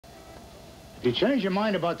You changed your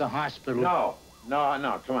mind about the hospital? No,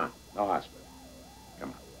 come on. No hospital.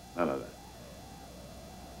 Come on, none of that.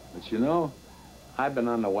 But you know, I've been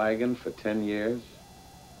on the wagon for 10 years.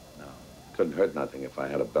 No, couldn't hurt nothing if I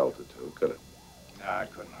had a belt or two, could it? Nah,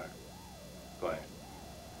 it couldn't hurt. Go ahead.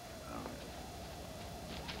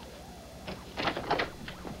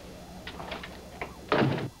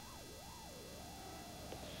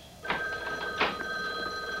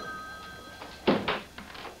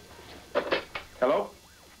 Hello?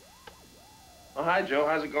 Oh, hi, Joe.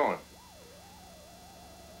 How's it going?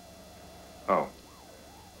 Oh.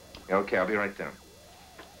 Yeah, okay, I'll be right down.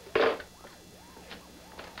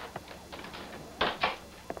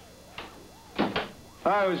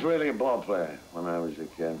 I was really a ball player when I was a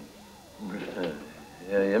kid.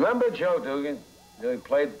 Yeah, you remember Joe Dugan? He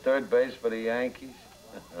played third base for the Yankees.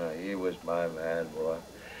 He was my man, boy.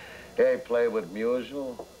 He played with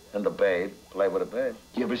Musial and the Babe. Played with the Babe.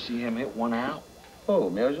 You ever see him hit one out? Oh,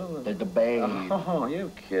 Musial? The Babe. Oh,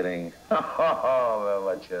 you kidding? Oh,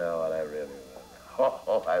 but you know what I really remember.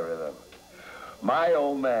 Oh, I remember. My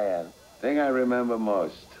old man. Thing I remember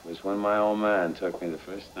most was when my old man took me the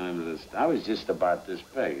first time to this. I was just about this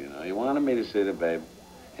big, you know. He wanted me to see the Babe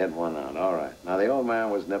hit one out. All right. Now, the old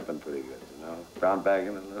man was nipping pretty good, you know. Brown bagging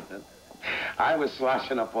a little bit. I was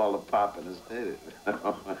sloshing up all the pop in the stadium.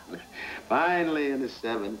 Finally, in the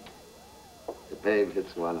seventh, the Babe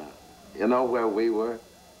hits one out. You know where we were?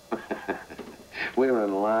 We were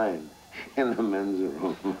in line in the men's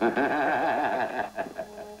room.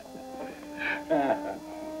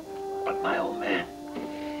 But my old man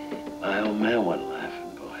wasn't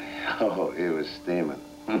laughing, boy. Oh, he was steaming.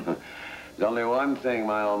 There's only one thing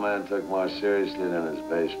my old man took more seriously than his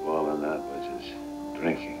baseball, and that was his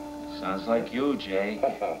drinking. Sounds like you, Jay. My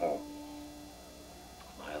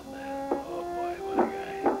old man, oh boy, what a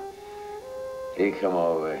guy. He come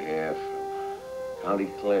over here from County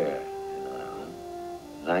Clare, you know,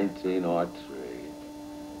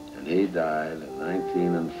 1903, and he died at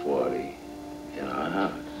 1940 in our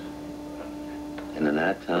house. And in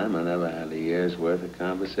that time, I never had a year's worth of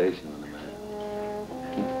conversation with a man.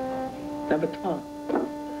 Never talked.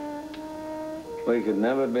 We could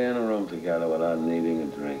never be in a room together without needing a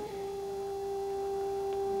drink.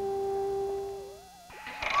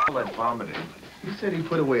 All that vomiting. You said he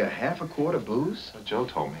put away a half a quart of booze? So Joe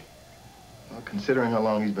told me. Well, considering how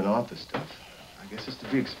long he's been off the stuff, I guess it's to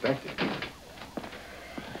be expected.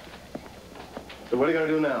 So what are you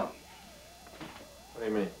gonna do now? What do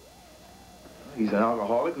you mean? He's an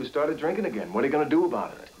alcoholic who started drinking again. What are you gonna do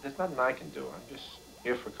about it? There's nothing I can do. I'm just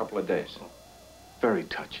here for a couple of days. Very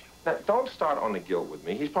touching. Now, don't start on the guilt with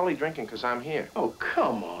me. He's probably drinking because I'm here. Oh,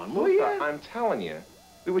 come on, will you? I'm telling you,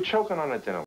 we were choking on a dinner.